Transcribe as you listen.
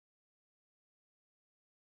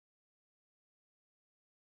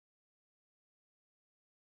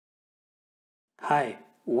Hi,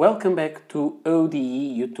 welcome back to ODE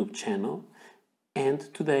YouTube channel,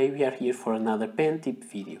 and today we are here for another pen tip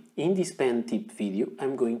video. In this pen tip video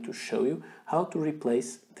I'm going to show you how to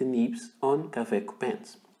replace the nibs on Kaweco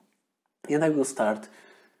pens. And I will start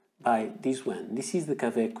by this one. This is the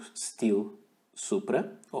Kaweco Steel Supra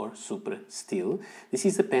or Supra Steel. This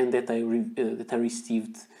is a pen that I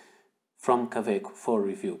received from Kaweco for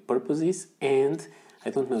review purposes, and I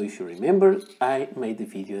don't know if you remember, I made a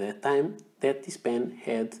video that time that this pen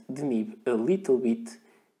had the nib a little bit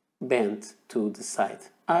bent to the side.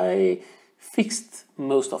 I fixed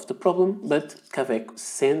most of the problem, but Kaweco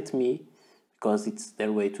sent me, because it's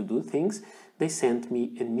their way to do things, they sent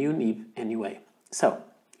me a new nib anyway. So,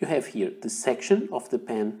 you have here the section of the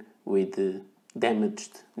pen with the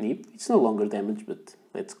damaged nib. It's no longer damaged, but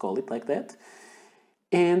let's call it like that.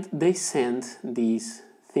 And they send these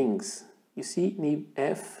things. You see nib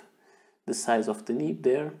F, the size of the nib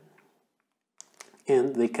there,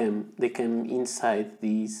 and they come inside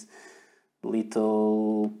these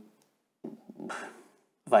little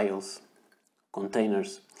vials,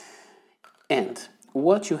 containers. And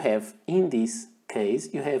what you have in this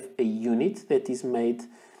case, you have a unit that is made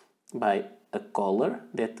by a collar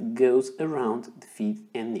that goes around the feed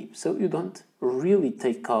and nib. So you don't really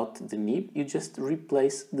take out the nib, you just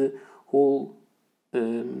replace the whole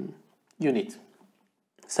unit.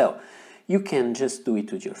 So you can just do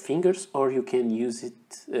it with your fingers, or you can use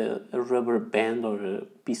it a rubber band or a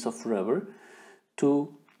piece of rubber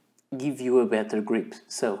to give you a better grip.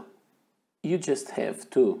 So you just have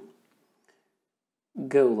to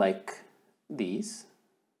go like this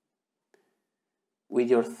with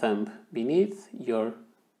your thumb beneath, your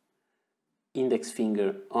index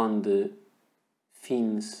finger on the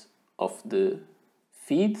fins of the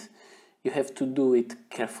feed. You have to do it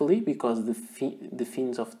carefully because the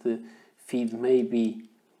fins of the feed may be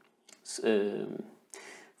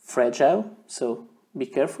fragile, so be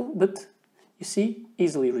careful. But you see,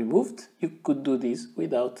 easily removed. You could do this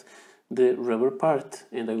without the rubber part,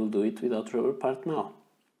 and I will do it without rubber part now.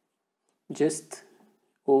 Just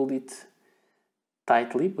hold it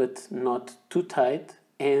tightly, but not too tight,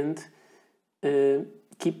 and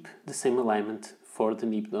keep the same alignment for the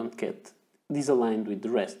nib. Don't get disaligned with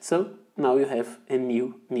the rest. So now you have a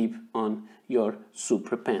new nib on your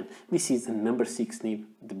Supra pen. This is the number 6 nib,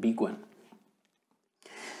 the big one.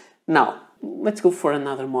 Now, let's go for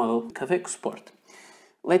another model, Kaweco Sport.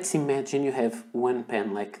 Let's imagine you have one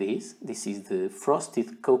pen like this. This is the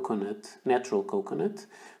Frosted Coconut, Natural Coconut,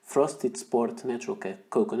 Frosted Sport Natural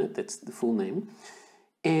Coconut, that's the full name.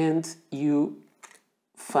 And you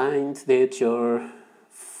find that your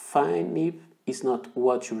fine nib is not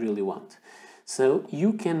what you really want. So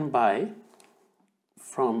you can buy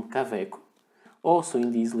from Kaweco, also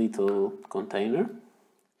in this little container,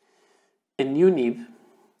 a new nib,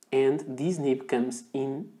 and this nib comes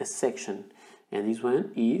in a section, and this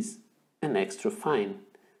one is an extra fine.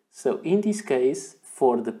 So in this case,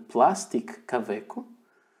 for the plastic Kaweco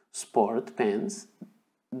Sport pens,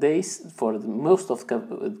 most of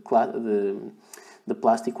the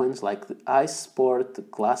plastic ones like the Ice Sport, the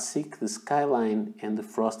Classic, the Skyline and the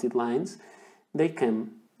Frosted lines, they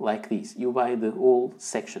come like this. You buy the whole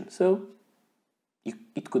section, so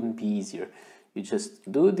it couldn't be easier. You just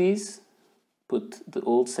do this, put the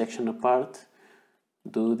old section apart,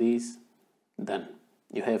 do this, done.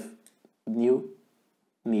 You have new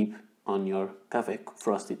nib on your Kaweco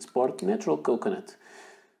Frosted Sport Natural Coconut.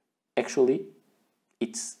 Actually,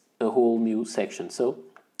 it's a whole new section, so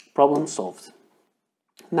problem solved.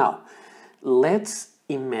 Now, let's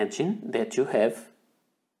imagine that you have,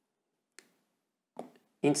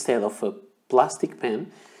 instead of a plastic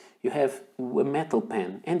pen, you have a metal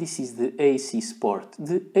pen, and this is the AC Sport.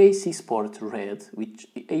 The AC Sport Red, which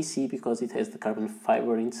the AC because it has the carbon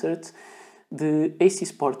fiber inserts. The AC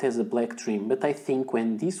Sport has a black trim, but I think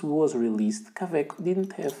when this was released, Kaweco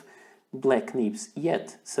didn't have black nibs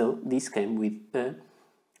yet, so this came with a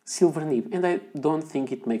silver nib, and I don't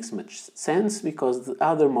think it makes much sense because the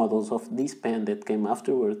other models of this pen that came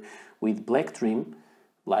afterward with black trim,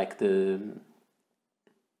 like the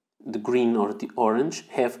green or the orange,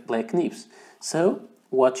 have black nibs. So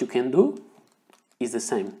what you can do is the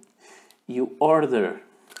same. You order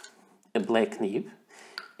a black nib,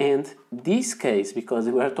 and this case, because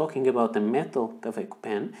we are talking about a metal Kaweco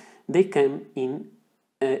pen, they come in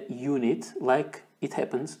a unit like it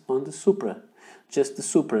happens on the Supra. Just the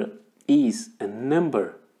Supra is a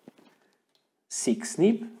number 6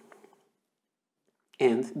 nib,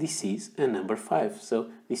 and this is a number 5, so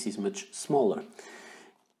this is much smaller,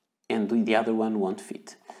 and the other one won't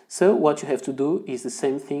fit. So what you have to do is the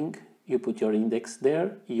same thing you put your index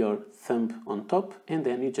there, your thumb on top, and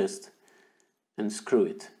then you just unscrew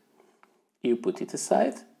it. You put it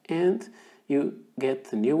aside and you get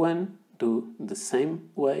the new one, do the same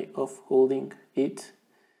way of holding it,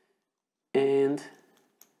 and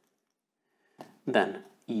then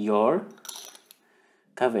your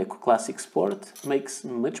Kaweco Classic Sport makes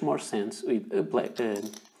much more sense with a black,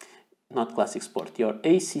 not Classic Sport, your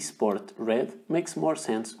AC Sport Red makes more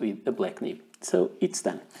sense with a black nib. So it's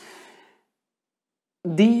done.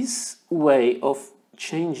 This way of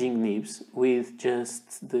changing nibs with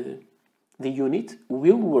just the unit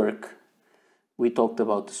will work. We talked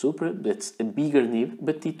about the Supra, that's a bigger nib,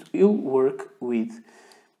 but it will work with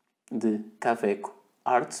the Kaweco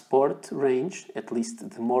Art Sport range, at least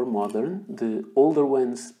the more modern. The older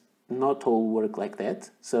ones not all work like that.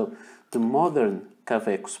 So the modern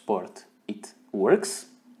Kaweco Sport, it works.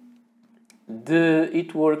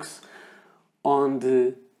 It works on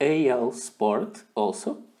the AL Sport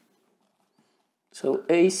also. So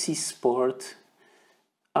AC Sport,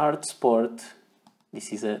 Art Sport,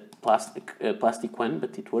 this is a plastic one,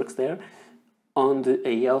 but it works there. On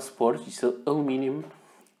the AL Sport, it's aluminium.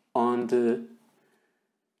 On the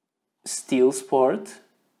Steel Sport,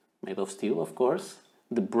 made of steel of course,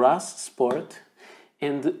 the Brass Sport,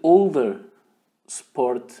 and the older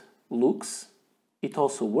Sport Lux, it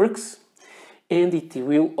also works. And it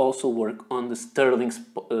will also work on the Sterling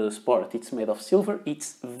Sport. It's made of silver,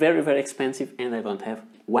 it's very, very expensive, and I don't have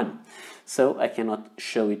one. So I cannot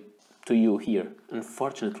show it to you here,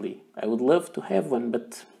 unfortunately. I would love to have one,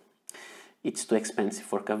 but it's too expensive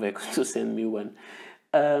for Kaweco to send me one.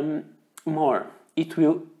 It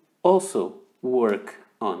will also work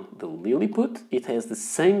on the Lilliput. It has the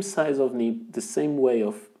same size of nib, the same way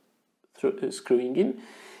of screwing in.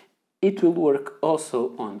 It will work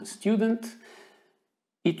also on the Student.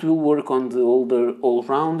 It will work on the older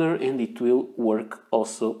all-rounder, and it will work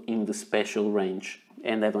also in the special range.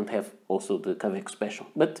 And I don't have also the Kaweco Special,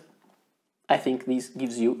 but I think this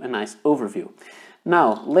gives you a nice overview.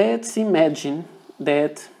 Now, let's imagine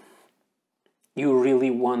that you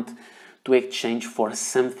really want to exchange for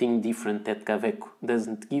something different that Kaweco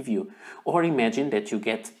doesn't give you. Or imagine that you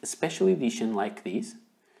get a special edition like this.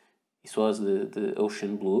 This was the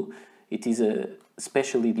Ocean Blue. It is a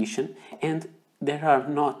special edition, and there are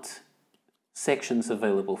not sections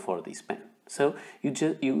available for this pen. So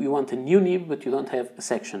you want a new nib, but you don't have a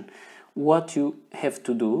section. What you have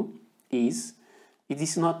to do is, it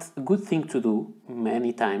is not a good thing to do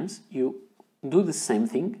many times. You do the same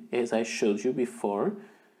thing as I showed you before,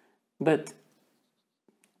 but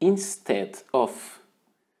instead of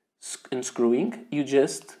unscrewing, you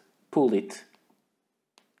just pull it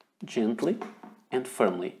gently and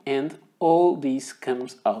firmly, and all this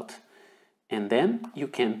comes out. And then you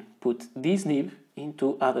can put this nib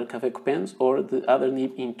into other Kaweco pens or the other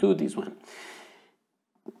nib into this one.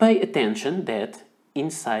 Pay attention that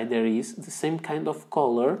inside there is the same kind of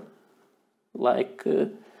color, like,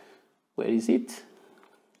 where is it?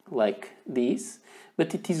 Like this,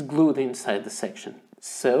 but it is glued inside the section,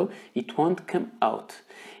 so it won't come out.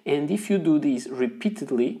 And if you do this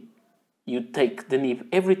repeatedly, you take the nib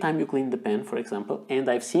every time you clean the pen, for example, and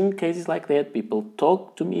I've seen cases like that, people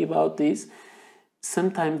talk to me about this.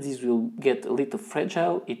 Sometimes this will get a little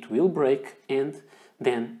fragile, it will break, and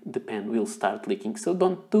then the pen will start leaking. So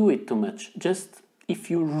don't do it too much. Just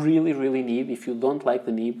if you really need, if you don't like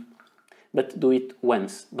the nib, but do it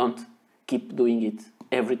once. Don't keep doing it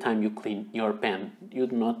every time you clean your pen. You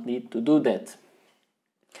do not need to do that.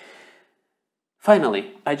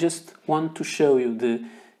 Finally, I just want to show you the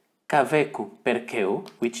Kaweco Perkeo,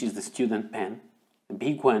 which is the student pen, a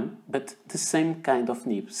big one, but the same kind of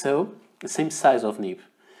nib, so the same size of nib,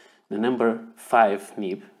 the number 5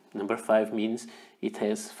 nib. Number 5 means it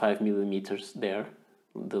has 5 millimeters there,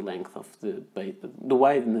 the length of the base, the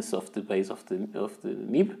wideness of the base of the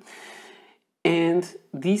nib, and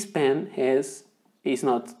this pen is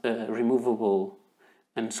not a removable,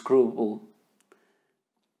 unscrewable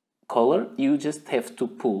collar. You just have to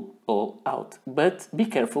pull all out, but be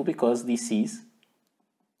careful because this is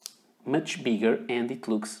much bigger and it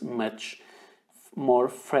looks much more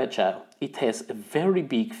fragile. It has a very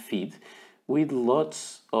big feed with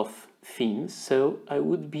lots of fins, so I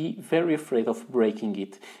would be very afraid of breaking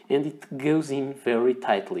it, and it goes in very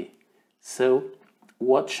tightly, so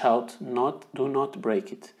watch out, do not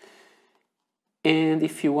break it. And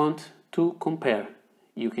if you want to compare,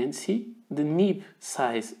 you can see the nib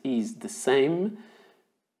size is the same,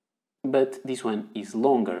 but this one is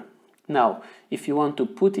longer. Now, if you want to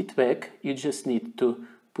put it back, you just need to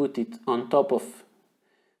put it on top of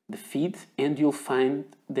the feed, and you'll find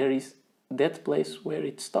there is that place where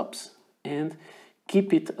it stops and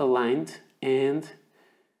keep it aligned and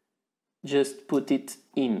just put it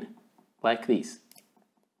in like this,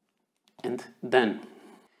 and done.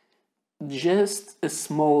 Just a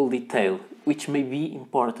small detail which may be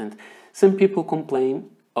important. Some people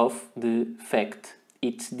complain of the fact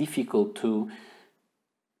it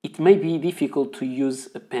may be difficult to use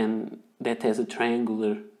a pen that has a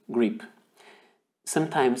triangular grip.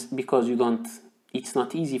 Sometimes because it's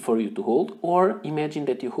not easy for you to hold, or imagine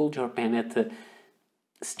that you hold your pen at a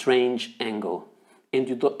strange angle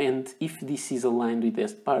and if this is aligned with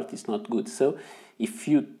this part, it's not good. So if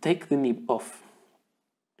you take the nib off,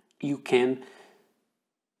 you can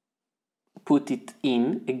put it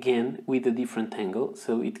in again with a different angle,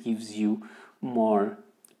 so it gives you more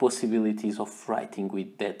possibilities of writing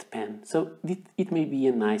with that pen. So it may be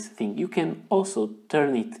a nice thing. You can also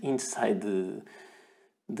turn it inside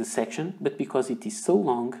the section, but because it is so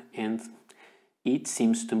long and it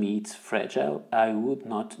seems to me it's fragile, I would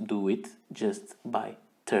not do it just by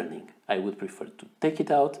turning. I would prefer to take it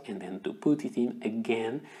out and then to put it in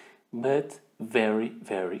again, but very,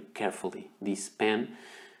 very carefully. These pens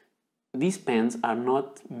are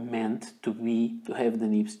not meant to have the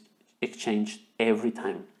nibs exchanged every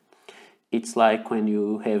time. It's like when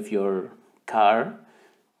you have your car.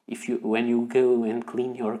 When you go and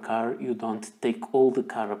clean your car, you don't take all the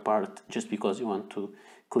car apart just because you want to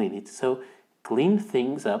clean it. So clean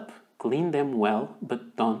things up, clean them well,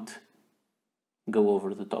 but don't go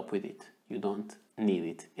over the top with it. You don't need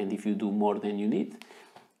it. And if you do more than you need,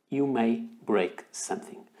 you may break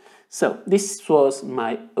something. So this was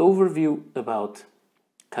my overview about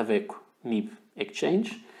Kaweco nib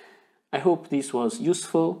exchange. I hope this was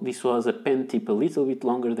useful. This was a pen tip a little bit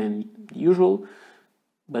longer than usual,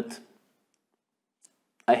 but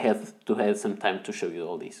I have to have some time to show you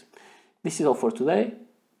all this. This is all for today.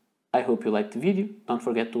 I hope you liked the video. Don't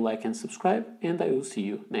forget to like and subscribe, and I will see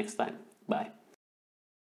you next time. Bye.